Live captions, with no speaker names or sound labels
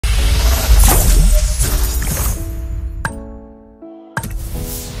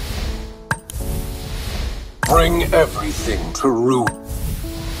bring everything to ruin.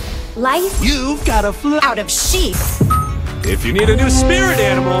 Life You've got to fly out of sheep. if you need a new spirit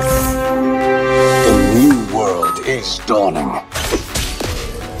animal. The new world is dawning.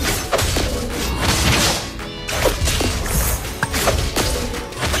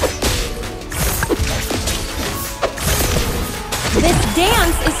 This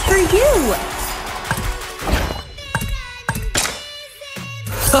dance is for you.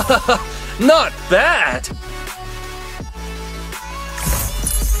 Not bad!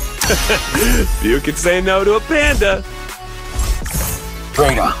 You can say no to a panda.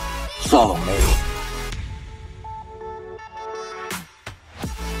 Trader, follow me.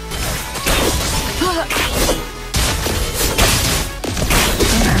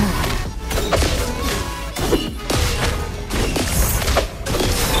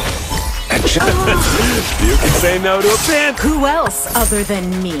 You can say no to a panda. Who else other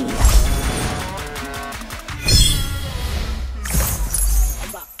than me?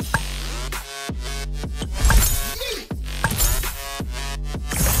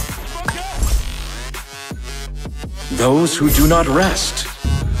 Those who do not rest.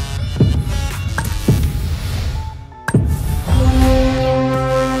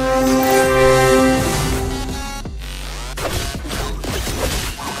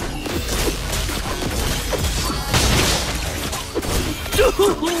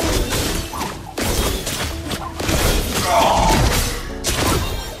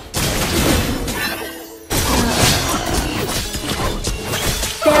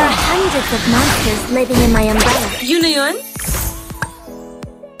 There are hundreds of monsters living in my umbrella. Yunayun?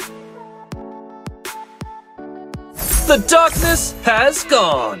 The darkness has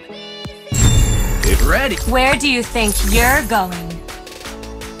gone. Get ready. Where do you think you're going?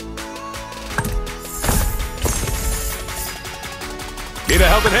 Need a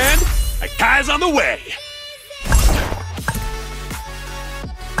helping hand? A guy's on the way.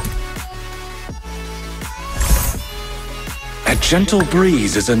 A gentle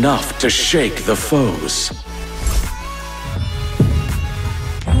breeze is enough to shake the foes.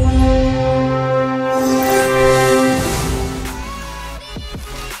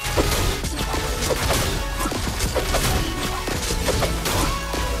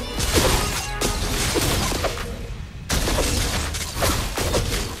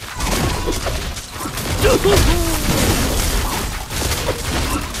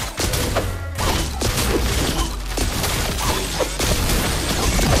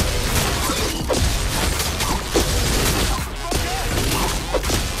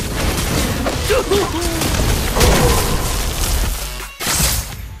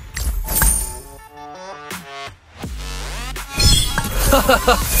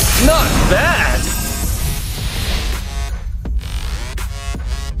 Not bad.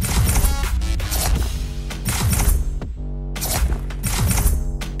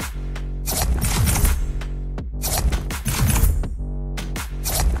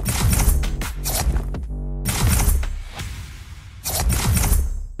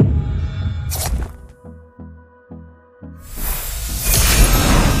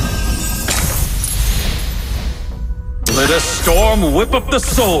 Let a storm whip up the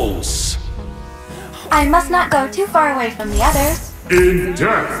souls. I must not go too far away from the others. In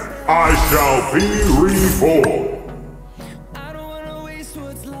death, I shall be reborn.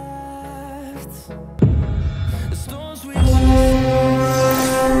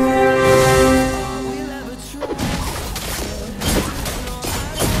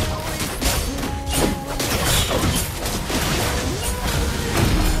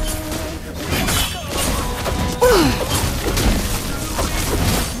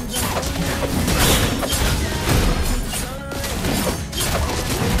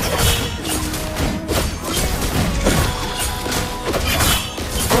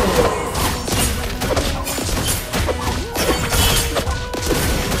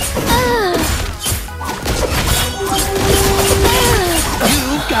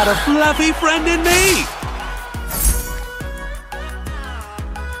 Got a fluffy friend in me.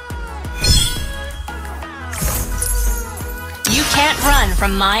 You can't run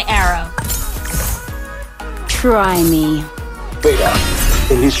from my arrow. Try me. Beta,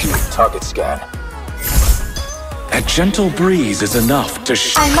 initiate target scan. A gentle breeze is enough to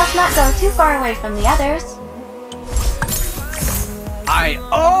I must not go too far away from the others.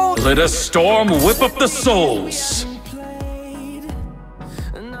 Let a storm whip up the souls.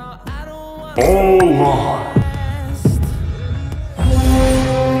 All mine.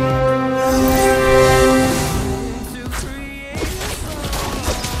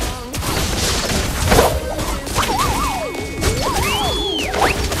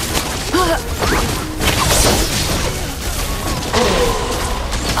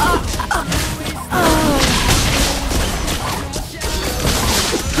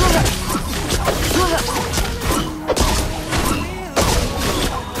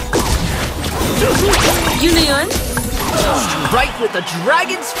 Strike with the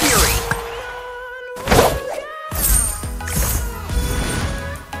dragon's fury!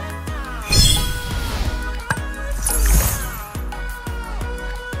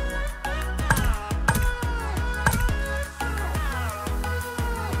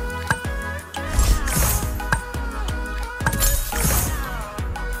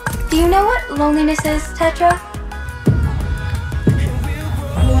 Do you know what loneliness is, Tetra?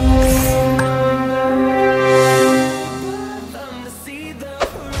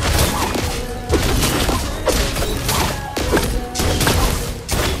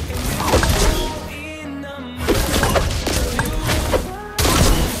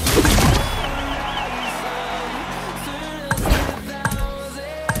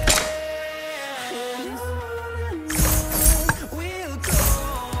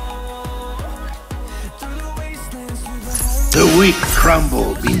 The weak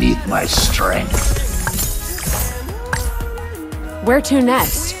crumble beneath my strength. Where to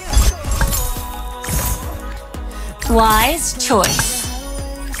next? Wise choice.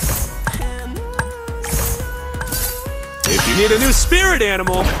 If you need a new spirit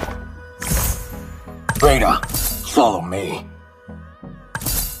animal, Rada, follow me.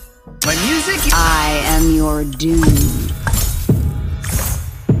 My music. I am your doom.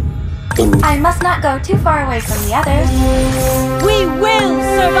 I must not go too far away from the others. We will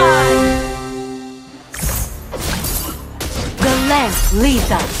survive! The length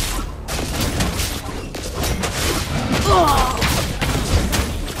leads us.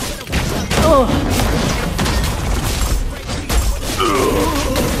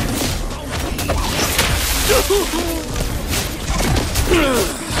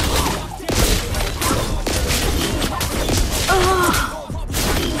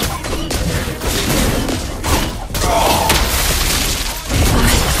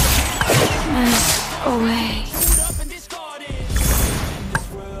 Away.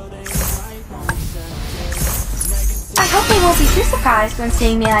 I hope they won't be too surprised when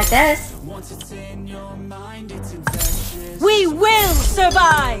seeing me like this. We will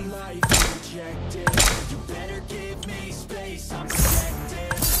survive!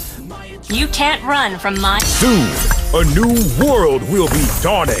 You can't run from my... soon, a new world will be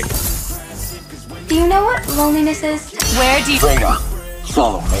dawning. Do you know what loneliness is? Where do you... Rada,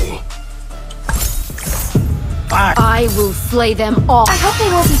 follow me. I will slay them all. I hope they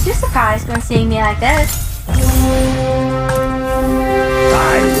won't be too surprised when seeing me like this.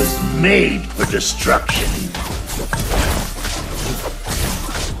 I was made for destruction.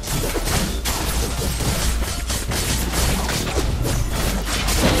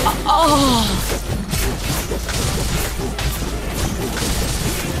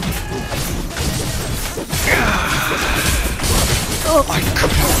 I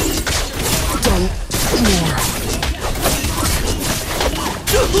could have done more.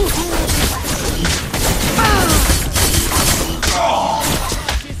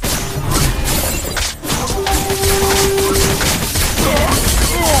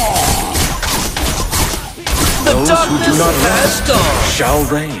 The darkness who do not has dawned! Shall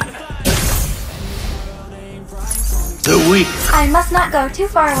reign. The weak. I must not go too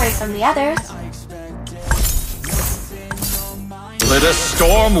far away from the others. Let a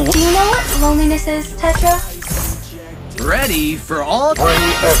storm. Do you know what loneliness is, Tetra? Ready for all... Bring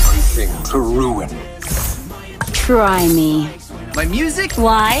everything to ruin. Try me. My music.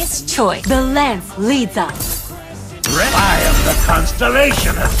 Wise choice. The length leads us. Ready. I am the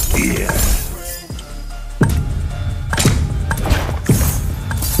constellation of fear.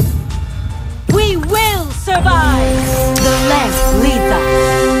 We will survive! The length leads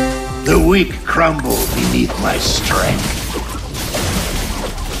us. The weak crumble beneath my strength.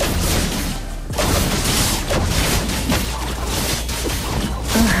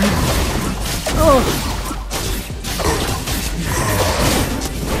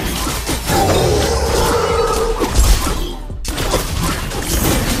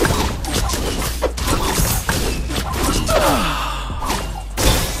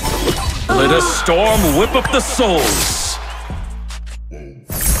 Let a storm whip up the souls.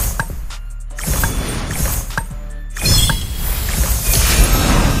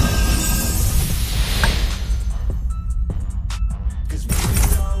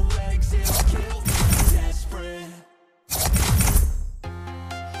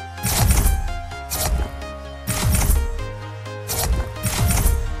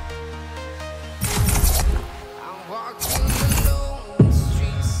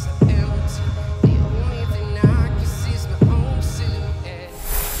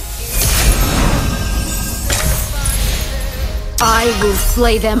 I will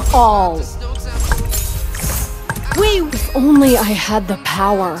slay them all. If only I had the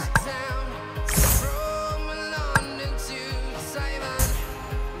power.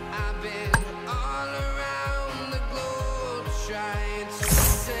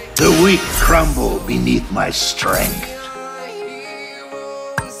 The weak crumble beneath my strength.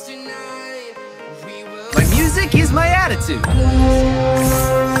 My music is my attitude.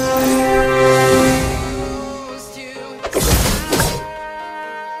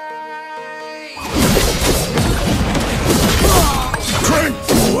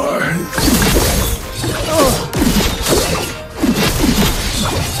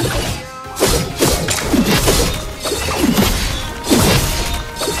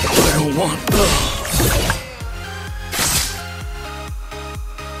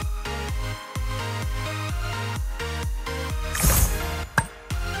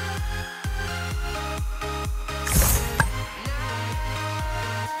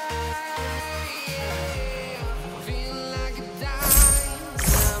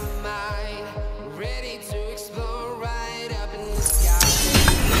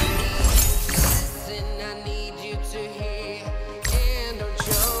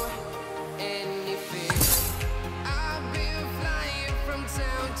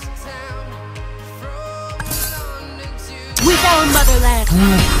 With our motherland.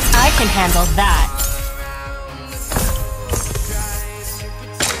 I can handle that.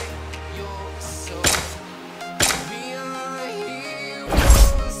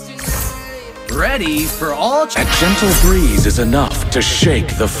 Ready for all A gentle breeze is enough to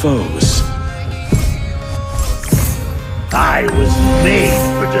shake the foes. I was made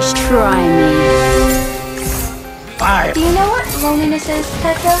for Try me. fire. Do you know what loneliness is,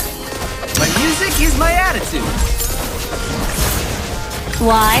 Petra? My music is my attitude.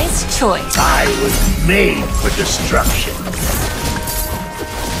 Wise choice. I was made for destruction.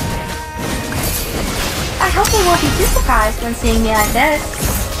 I hope they won't be too surprised when seeing me like this.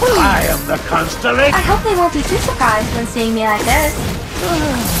 I am the constellation. I hope they won't be too surprised when seeing me like this.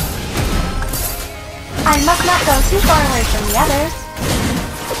 I must not go too far away from the others.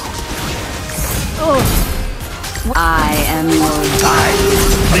 I am your I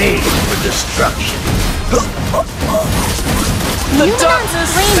was made for destruction. You will not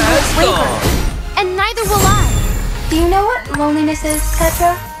flame with waver, and neither will I. Do you know what loneliness is,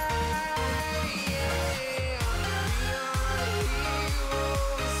 Petra?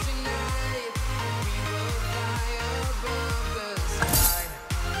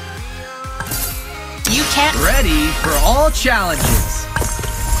 You can't. Ready for all challenges.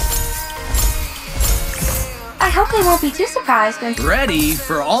 I hope they won't be too surprised when... Ready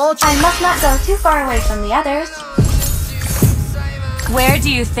for all I must not go too far away from the others. Where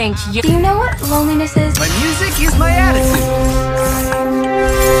do you think you... Do you know what loneliness is? My music is my attitude.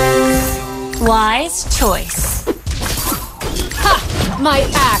 Wise choice. Ha! My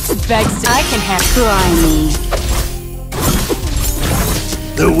axe begs to... I can handle... Try me.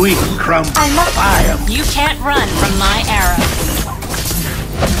 The weak crumble. I must... Fire. You can't run from my arrow.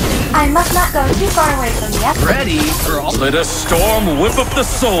 I must not go too far away from the others. Ready for all... Let a storm whip up the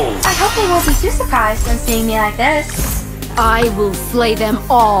soul. I hope they won't be too surprised when seeing me like this. I will slay them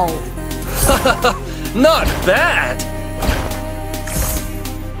all. Not bad!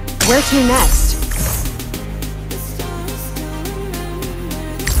 Where to next?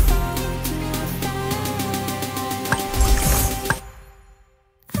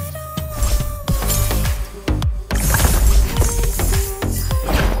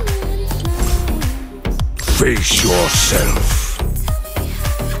 Face yourself.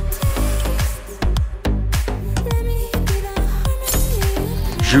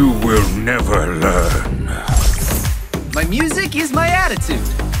 You will never learn. My music is my attitude.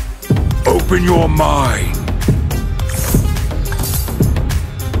 Open your mind.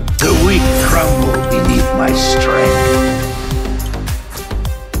 The weak crumble beneath my strength.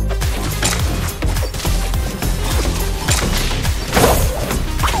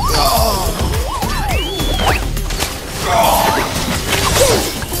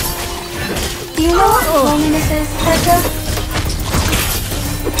 Do you know what loneliness is, Petra?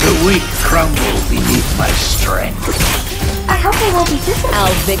 The weak crumble beneath my strength. I hope they won't be too surprised.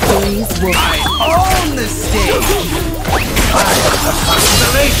 Our victories will... I own the stage. I am the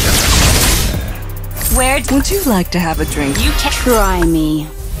constellation. Where do Would you like to have a drink? you can't... Try me.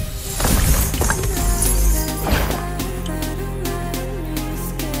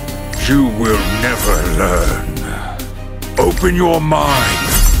 You will never learn. Open your mind.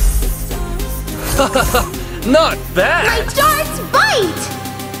 Not bad! Darts bite!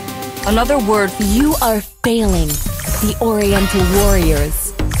 Another word for You are failing, the Oriental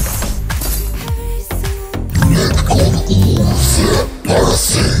warriors.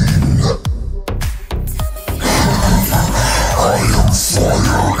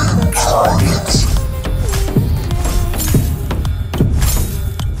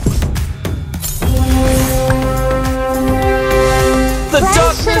 The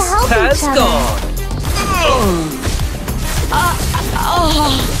darkness has gone.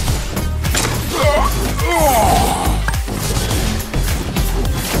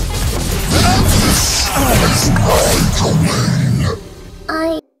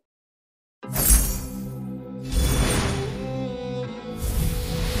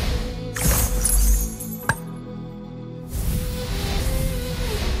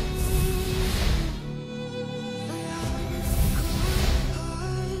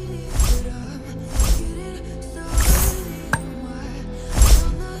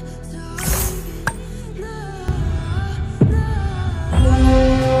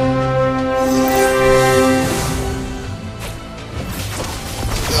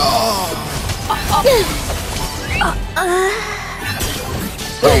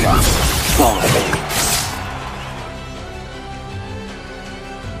 Follow me.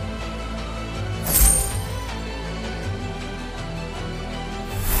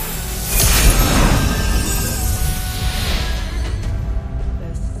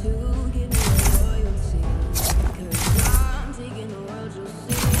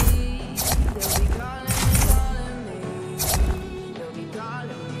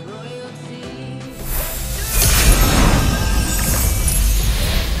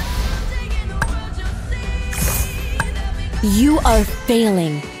 You are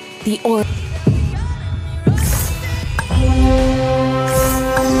failing. The or.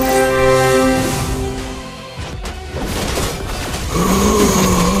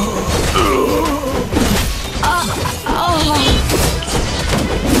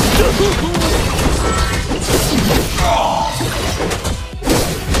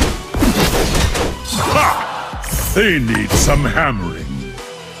 They need some hammering.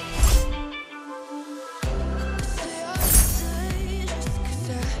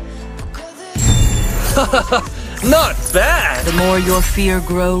 Not bad! The more your fear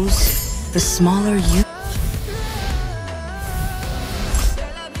grows, the smaller you...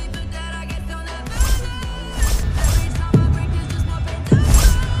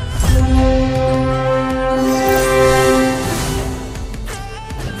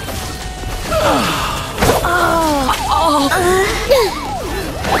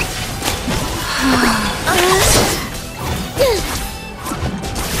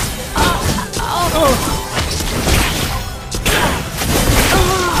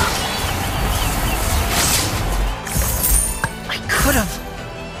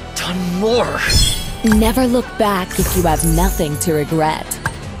 Never look back if you have nothing to regret.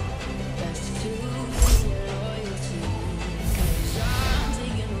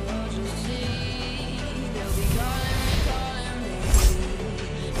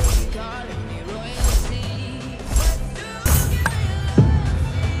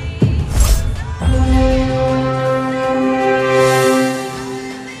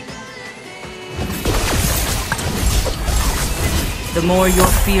 The more your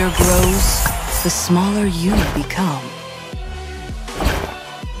fear grows, the smaller you become.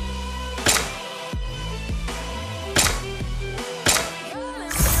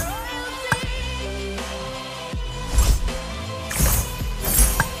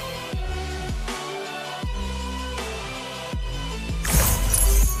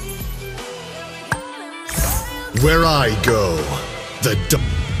 Where I go, the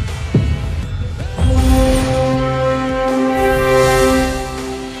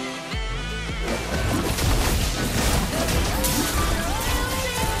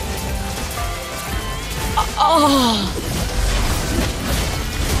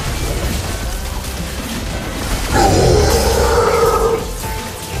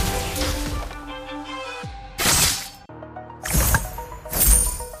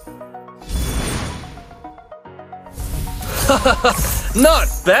Not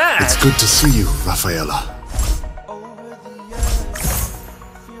bad! It's good to see you, Rafaela.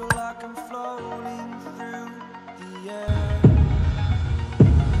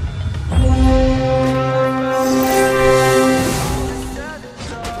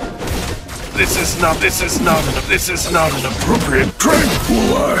 This is not an appropriate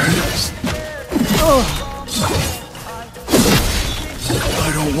tranquilize.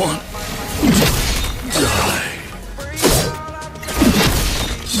 I don't want to die.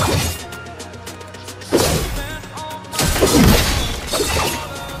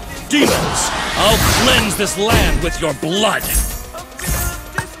 Demons! I'll cleanse this land with your blood!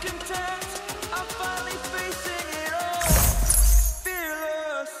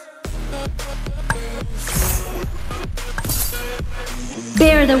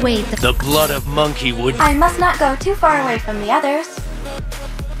 bear the weight. The blood of monkey would. I must not go too far away from the others.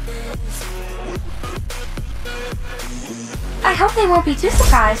 I hope they won't be too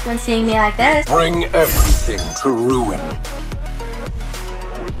surprised when seeing me like this. Bring everything to ruin.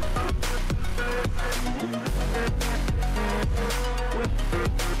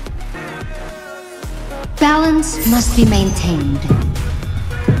 Balance must be maintained.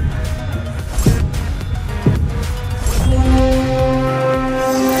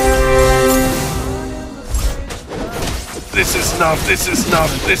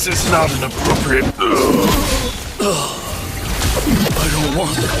 This is not an appropriate. I don't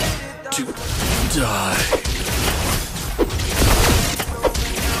want to die.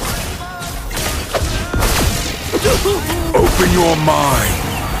 Open your mind.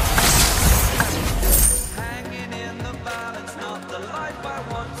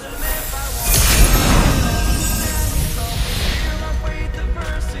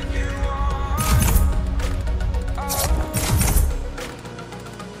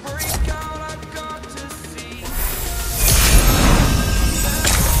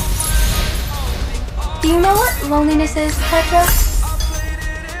 Do you know what loneliness is, Petra?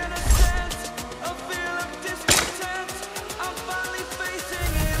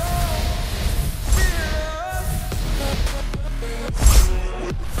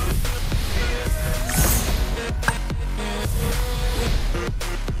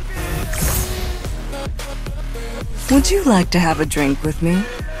 Would you like to have a drink with me?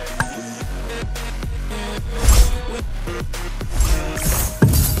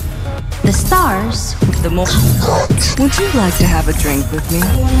 The stars. The more. Would you like to have a drink with me?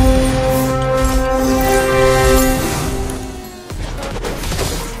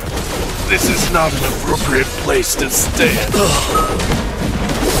 This is not an appropriate place to stand.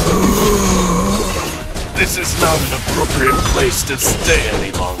 This is not an appropriate place to stay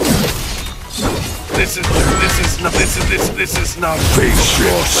any longer. This is not an appropriate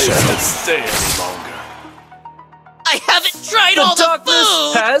place to stay any longer. I haven't tried all the food! The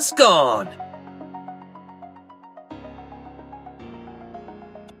darkness has gone.